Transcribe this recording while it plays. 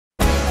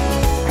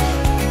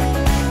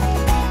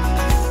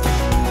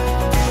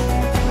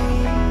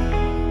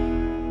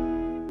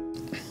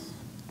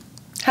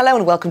Hello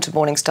and welcome to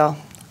Morningstar.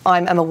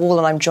 I'm Emma Wall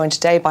and I'm joined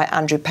today by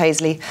Andrew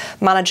Paisley,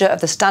 Manager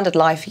of the Standard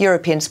Life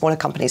European Smaller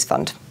Companies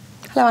Fund.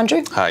 Hello,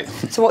 Andrew. Hi.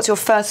 So what's your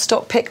first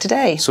stock pick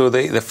today? So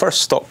the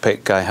first stock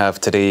pick I have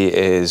today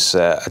is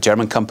a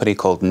German company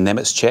called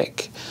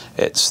Nemetschek.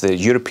 It's the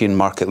European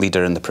market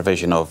leader in the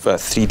provision of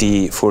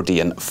 3D,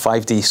 4D and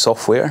 5D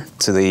software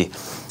to the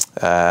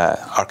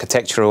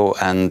architectural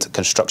and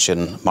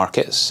construction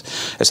markets.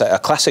 It's a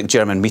classic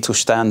German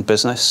Mittelstand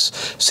business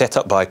set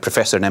up by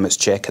Professor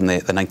Nemetschek in the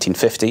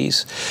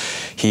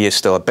 1950s. He is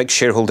still a big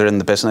shareholder in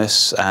the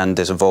business and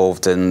is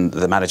involved in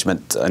the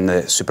management and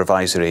the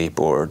supervisory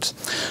board.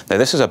 Now,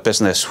 this is a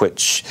business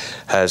which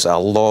has a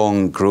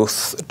long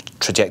growth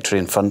trajectory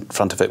in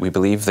front of it, we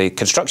believe. The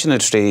construction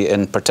industry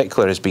in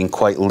particular has been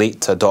quite late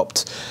to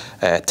adopt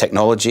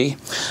technology,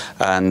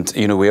 and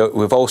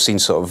we've all seen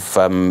sort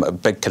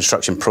of big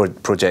construction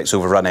projects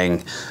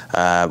overrunning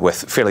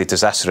with fairly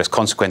disastrous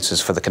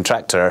consequences for the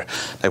contractor.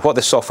 Now, what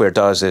this software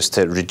does is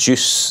to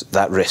reduce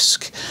that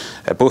risk,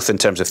 both in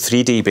terms of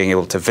 3D, being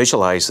able to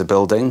visualize the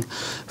building,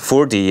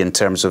 4D in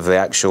terms of the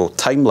actual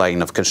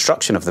timeline of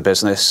construction of the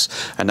business,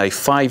 and now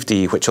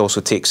 5D, which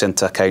also takes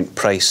into account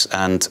price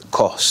and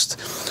cost.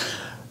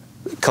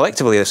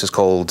 Collectively, this is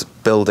called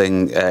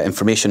building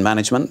information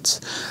management.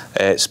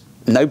 It's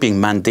now being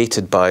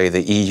mandated by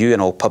the EU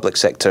in all public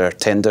sector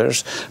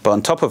tenders, but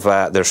on top of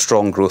that, there's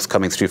strong growth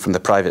coming through from the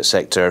private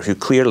sector, who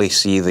clearly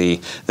see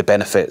the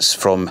benefits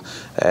from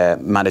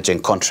managing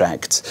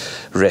contract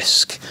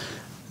risk.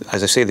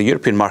 As I say, the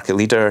European market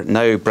leader,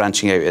 now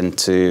branching out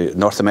into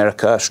North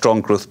America, strong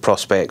growth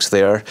prospects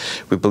there.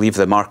 We believe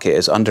the market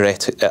is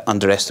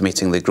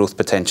underestimating the growth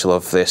potential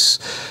of this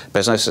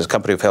business. It's a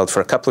company we've held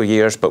for a couple of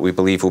years, but we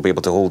believe we'll be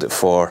able to hold it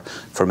for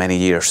many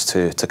years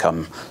to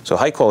come. So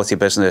high quality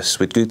business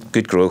with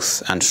good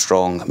growth and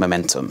strong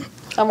momentum.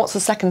 And what's the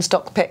second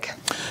stock pick?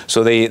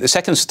 So the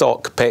second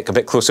stock pick, a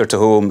bit closer to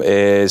home,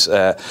 is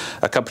a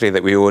company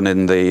that we own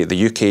in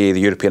the UK, the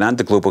European and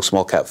the Global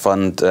Small Cap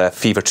Fund,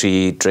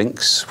 Fever-Tree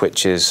Drinks,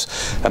 which is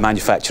a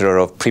manufacturer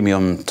of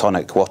premium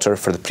tonic water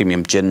for the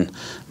premium gin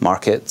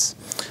market.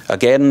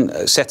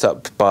 Again, set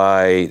up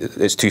by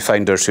its two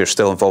founders who are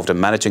still involved in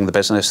managing the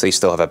business. They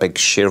still have a big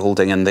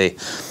shareholding in the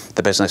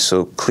business,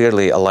 so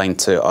clearly aligned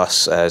to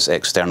us as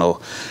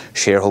external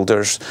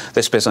shareholders.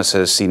 This business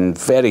has seen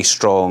very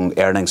strong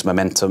earnings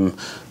momentum.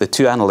 The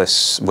two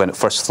analysts, when it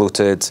first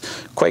floated,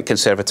 quite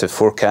conservative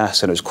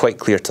forecasts, and it was quite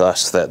clear to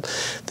us that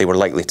they were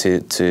likely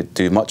to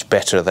do much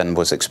better than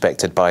was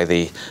expected by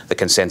the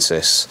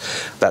consensus.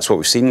 That's what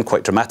we've seen,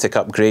 quite dramatic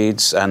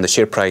upgrades, and the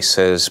share price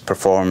has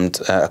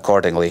performed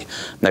accordingly.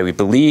 Now, we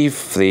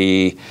believe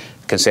the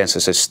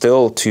consensus is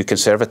still too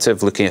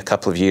conservative, looking a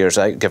couple of years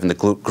out, given the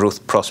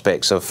growth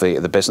prospects of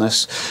the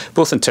business,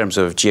 both in terms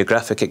of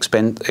geographic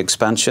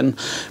expansion,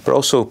 but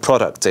also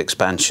product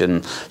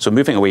expansion. So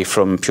moving away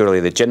from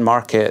purely the gin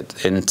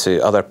market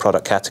into other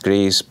product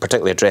categories,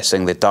 particularly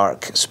addressing the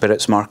dark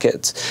spirits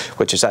market,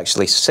 which is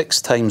actually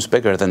 6 times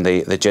bigger than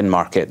the gin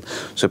market.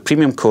 So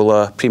premium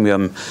cola,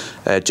 premium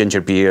ginger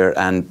beer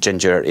and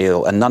ginger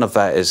ale, and none of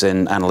that is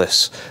in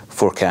analysts'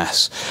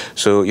 forecasts.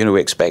 So,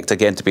 we expect,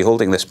 again, to be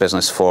holding this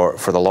business for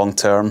the long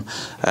term.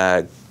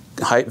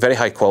 Very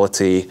high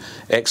quality,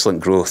 excellent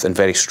growth and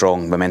very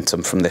strong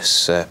momentum from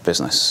this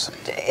business.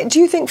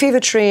 Do you think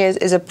Fever-Tree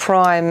is a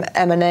prime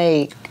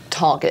M&A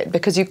target?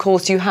 Because, of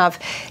course, you have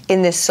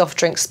in this soft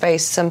drink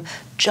space some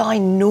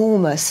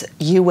ginormous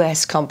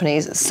US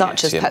companies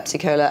such as Pepsi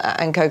Cola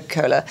and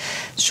Coca-Cola.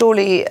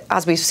 Surely,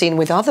 as we've seen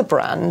with other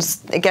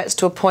brands, it gets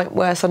to a point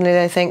where suddenly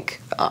they think,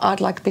 I'd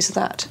like a piece of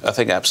that. I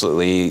think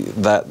absolutely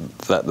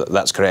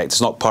that's correct.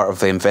 It's not part of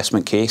the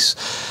investment case.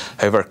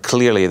 However,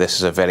 clearly this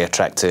is a very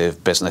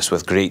attractive business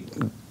with great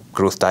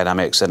growth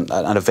dynamics and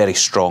a very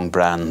strong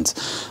brand,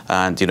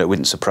 and it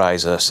wouldn't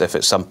surprise us if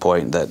at some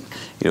point that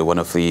one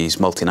of these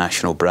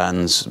multinational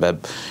brands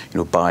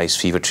buys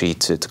Fever-Tree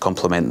to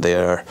complement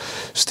their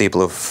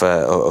stable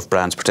of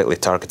brands, particularly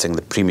targeting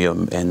the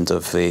premium end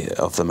of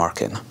the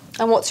market.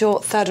 And what's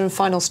your third and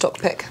final stock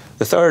pick?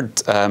 The third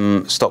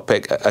stock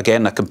pick,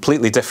 again, a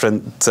completely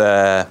different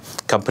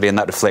company, and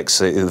that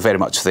reflects very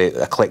much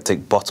the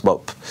eclectic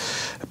bottom-up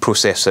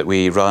process that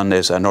we run,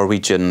 is a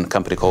Norwegian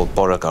company called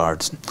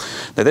Borregaard.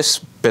 Now, this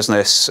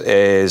business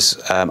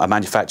is a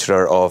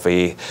manufacturer of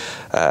a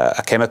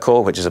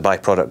chemical which is a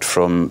byproduct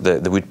from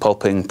the wood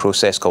pulping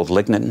process called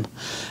lignin.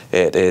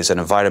 It is an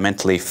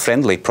environmentally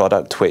friendly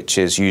product which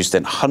is used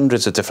in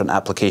hundreds of different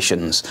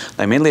applications.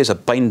 Now, mainly as a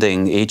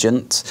binding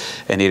agent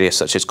in areas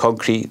such as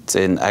concrete,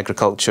 in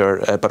agriculture,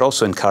 but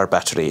also in car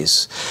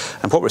batteries.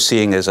 And what we're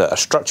seeing is a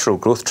structural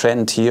growth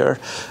trend here,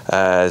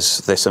 as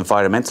this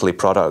environmentally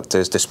product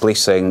is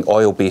displacing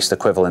oil-based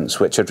equivalents,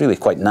 which are really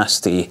quite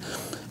nasty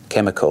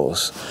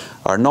chemicals.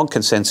 Our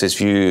non-consensus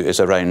view is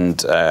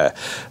around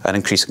an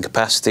increase in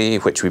capacity,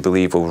 which we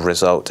believe will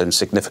result in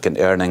significant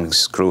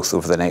earnings growth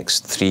over the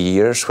next 3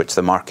 years, which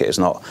the market is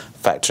not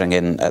factoring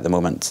in at the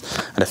moment.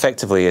 And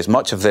effectively, as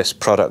much of this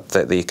product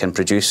that they can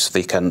produce,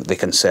 they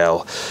can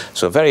sell.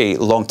 So a very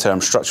long-term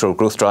structural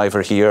growth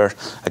driver here.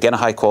 Again, a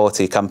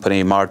high-quality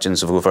company,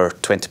 margins of over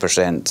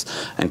 20%,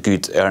 and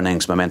good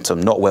earnings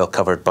momentum, not well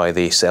covered by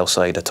the sell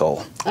side at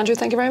all. Andrew,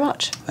 thank you very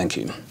much. Thank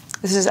you.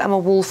 This is Emma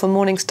Wall from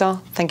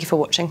Morningstar. Thank you for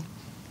watching.